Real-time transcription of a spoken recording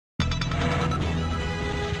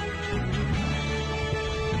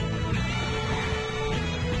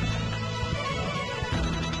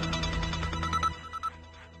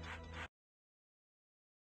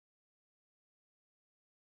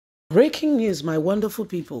Breaking news, my wonderful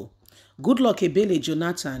people. Goodluck Ebele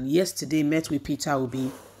Jonathan yesterday met with Peter Obi.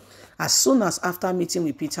 As soon as after meeting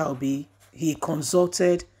with Peter Obi, he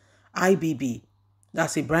consulted IBB.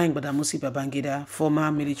 That's Ibrahim Babangida,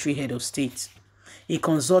 former military head of state. He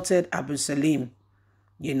consulted Abdulsalami,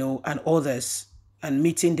 and others, and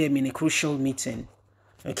meeting them in a crucial meeting,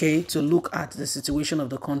 okay, to look at the situation of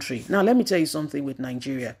the country. Now, let me tell you something with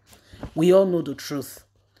Nigeria. We all know the truth.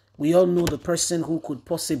 We all know the person who could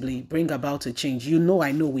possibly bring about a change. You know,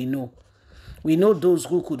 I know, we know. We know those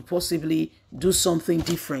who could possibly do something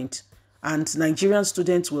different. And Nigerian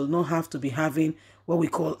students will not have to be having what we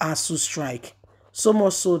call ASU strike. So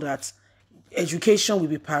much so that education will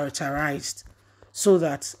be prioritized so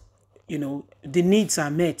that, the needs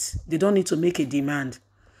are met. They don't need to make a demand.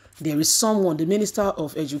 There is someone, the Minister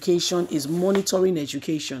of Education is monitoring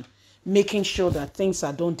education, making sure that things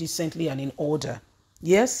are done decently and in order.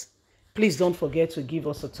 Yes? Please don't forget to give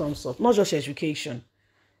us a thumbs up. Not just education,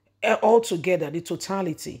 altogether, the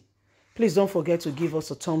totality. Please don't forget to give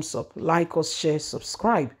us a thumbs up. Like us, share,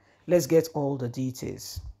 subscribe. Let's get all the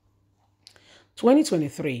details.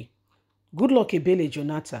 2023. Goodluck Ebele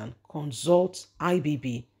Jonathan consults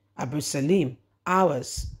IBB Abdulsalami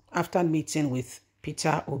hours after meeting with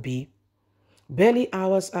Peter Obi. Barely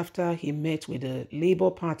hours after he met with the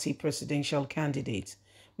Labour Party presidential candidate,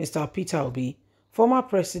 Mr. Peter Obi, former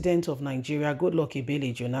president of Nigeria Goodluck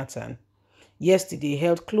Ebele Jonathan, yesterday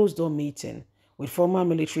held closed-door meeting with former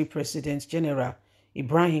military president General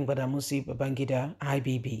Ibrahim Babangida,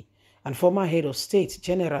 IBB, and former head of state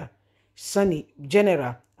General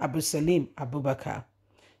Abdulsalami Abubakar.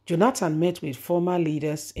 Jonathan met with former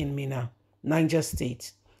leaders in Minna, Niger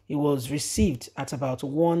State. He was received at about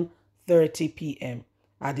 1:30 p.m.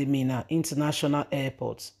 at the Minna International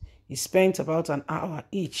Airport. He spent about an hour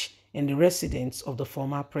each in the residence of the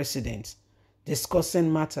former president, discussing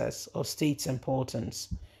matters of state importance.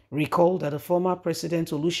 Recall that the former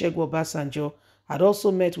president Olusegun Obasanjo had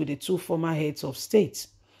also met with the two former heads of state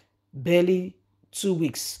barely 2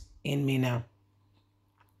 weeks in Minna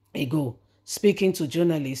ago. Speaking to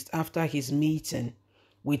journalists after his meeting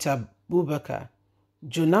with Abubakar,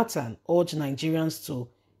 Jonathan urged Nigerians to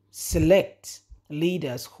select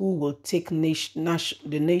leaders who will take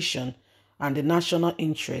the nation and the national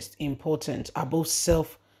interest important above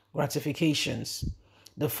self-gratifications.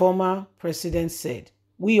 The former president said,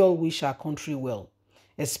 "We all wish our country well,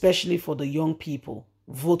 especially for the young people.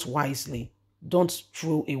 Vote wisely. Don't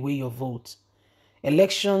throw away your vote.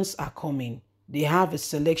 Elections are coming. They have a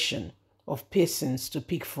selection of persons to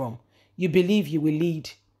pick from. You believe you will lead,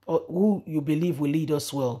 or who you believe will lead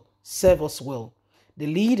us well, serve us well. The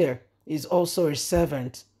leader is also a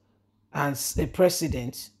servant. As a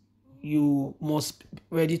president, you must be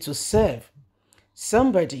ready to serve.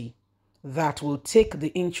 Somebody that will take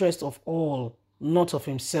the interest of all, not of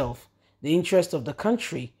himself, the interest of the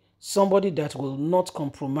country, somebody that will not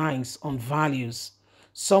compromise on values,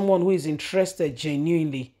 someone who is interested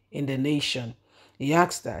genuinely in the nation." He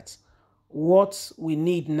asked that what we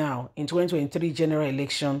need now in 2023 general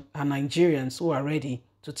election are Nigerians who are ready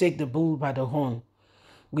to take the bull by the horn.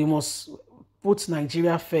 We must put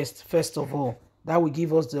Nigeria first of all. That will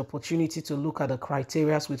give us the opportunity to look at the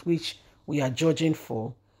criteria with which we are judging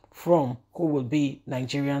from who will be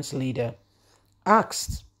Nigeria's leader.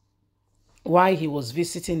 Asked why he was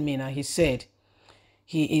visiting Minna, he said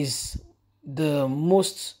he is the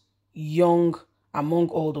most young among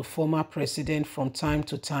all the former presidents from time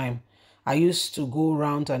to time. I used to go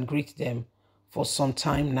around and greet them for some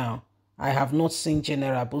time now. I have not seen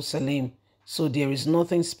General Abdulsalami, so there is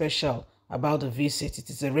nothing special about the visit. It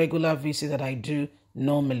is a regular visit that I do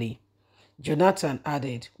normally. Jonathan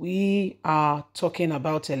added, "We are talking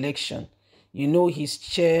about election. You know, he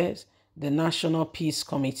chairs the National Peace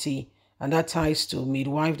Committee, and that ties to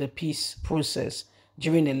midwife the peace process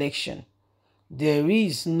during election. There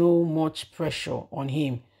is no much pressure on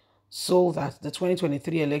him so that the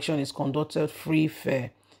 2023 election is conducted free,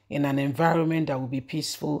 fair, in an environment that will be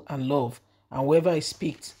peaceful and love, and whoever is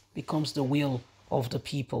picked becomes the will of the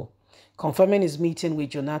people." Confirming his meeting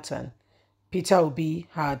with Jonathan, Peter Obi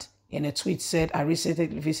had in a tweet said, "I recently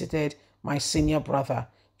visited my senior brother,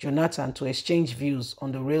 Jonathan, to exchange views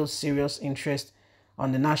on the real serious interest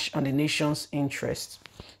on the nation's interest."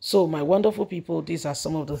 So, my wonderful people, these are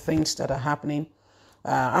some of the things that are happening.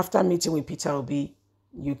 After meeting with Peter Obi,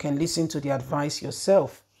 you can listen to the advice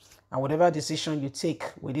yourself. And whatever decision you take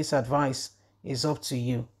with this advice is up to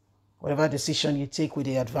you. Whatever decision you take with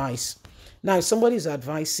the advice. Now, if somebody is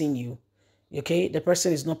advising you, okay, the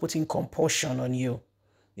person is not putting compulsion on you.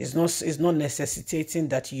 It's not necessitating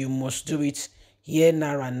that you must do it here,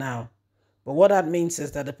 now, and now. But what that means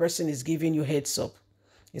is that the person is giving you heads up.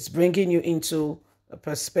 It's bringing you into a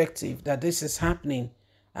perspective that this is happening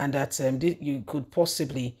and that you could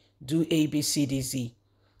possibly do A, B, C, D, Z.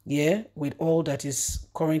 Yeah, with all that is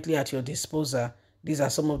currently at your disposal, these are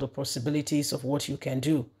some of the possibilities of what you can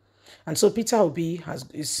do. And so Peter Obi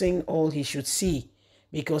is saying all he should see,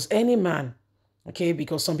 because any man, okay,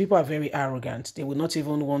 because some people are very arrogant. They will not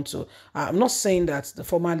even want to. I'm not saying that the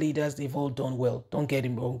former leaders, they've all done well. Don't get it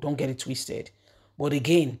wrong. Don't get it twisted. But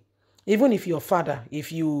again, even if your father,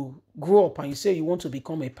 if you grow up and you say you want to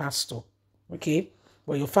become a pastor, okay,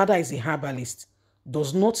 but your father is a herbalist,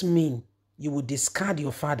 does not mean you will discard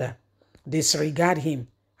your father, disregard him,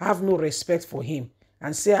 have no respect for him,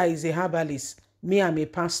 and say, he's a herbalist, me, I'm a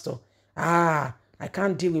pastor. I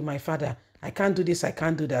can't deal with my father. I can't do this, I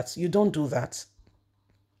can't do that. You don't do that.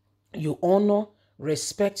 You honor,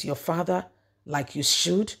 respect your father like you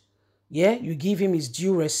should. Yeah, you give him his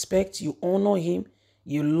due respect. You honor him.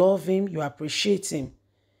 You love him. You appreciate him.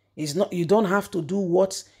 It's not, you don't have to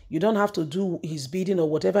do his bidding or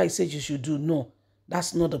whatever he says you should do. No,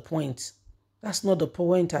 that's not the point. That's not the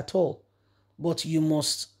point at all. But you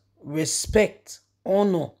must respect,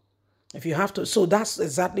 honor. If you have to. So that's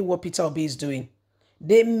exactly what Peter Obi is doing.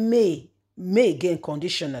 They may again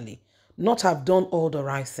conditionally not have done all the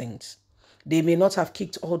right things. They may not have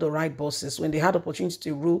kicked all the right bosses. When they had opportunity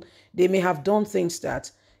to rule, they may have done things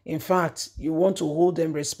that, in fact, you want to hold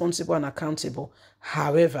them responsible and accountable.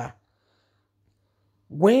 However,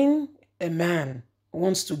 when a man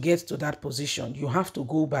wants to get to that position, you have to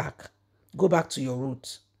go back to your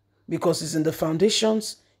roots, because it's in the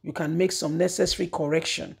foundations you can make some necessary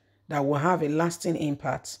correction that will have a lasting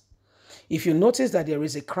impact. If you notice that there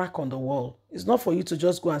is a crack on the wall, it's not for you to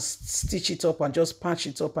just go and stitch it up and just patch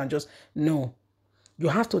it up and just, no. You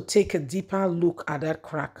have to take a deeper look at that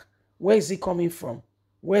crack. Where is it coming from?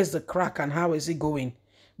 Where's the crack and how is it going?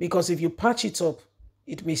 Because if you patch it up,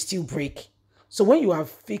 it may still break. So when you have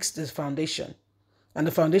fixed the foundation and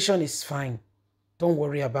the foundation is fine, don't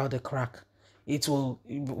worry about the crack. It will,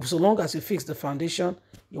 so long as you fix the foundation,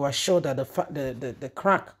 you are sure that the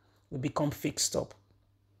crack will become fixed up.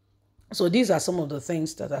 So these are some of the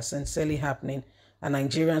things that are sincerely happening. And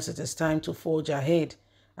Nigerians, it is time to forge ahead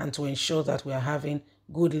and to ensure that we are having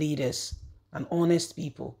good leaders and honest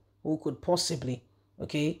people who could possibly,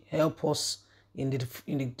 okay, help us in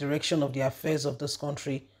the direction of the affairs of this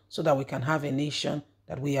country, so that we can have a nation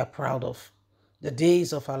that we are proud of. The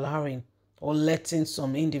days of allowing or letting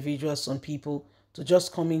some individuals, some people, to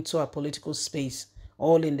just come into our political space,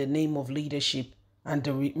 all in the name of leadership and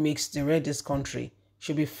direct this country,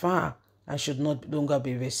 should be far and should not longer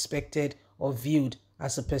be respected or viewed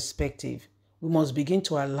as a perspective. We must begin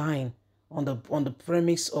to align on the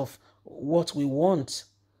premise of what we want.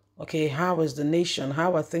 Okay, how is the nation?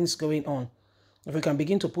 How are things going on? If we can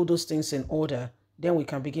begin to put those things in order, then we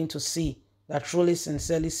can begin to see that truly,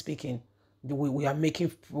 sincerely speaking, we are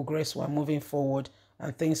making progress, we are moving forward,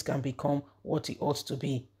 and things can become what it ought to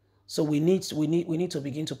be. So we need to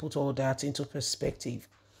begin to put all that into perspective.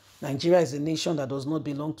 Nigeria is a nation that does not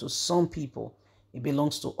belong to some people. It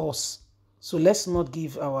belongs to us. So let's not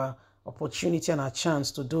give our opportunity and our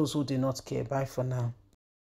chance to those who do not care. Bye for now.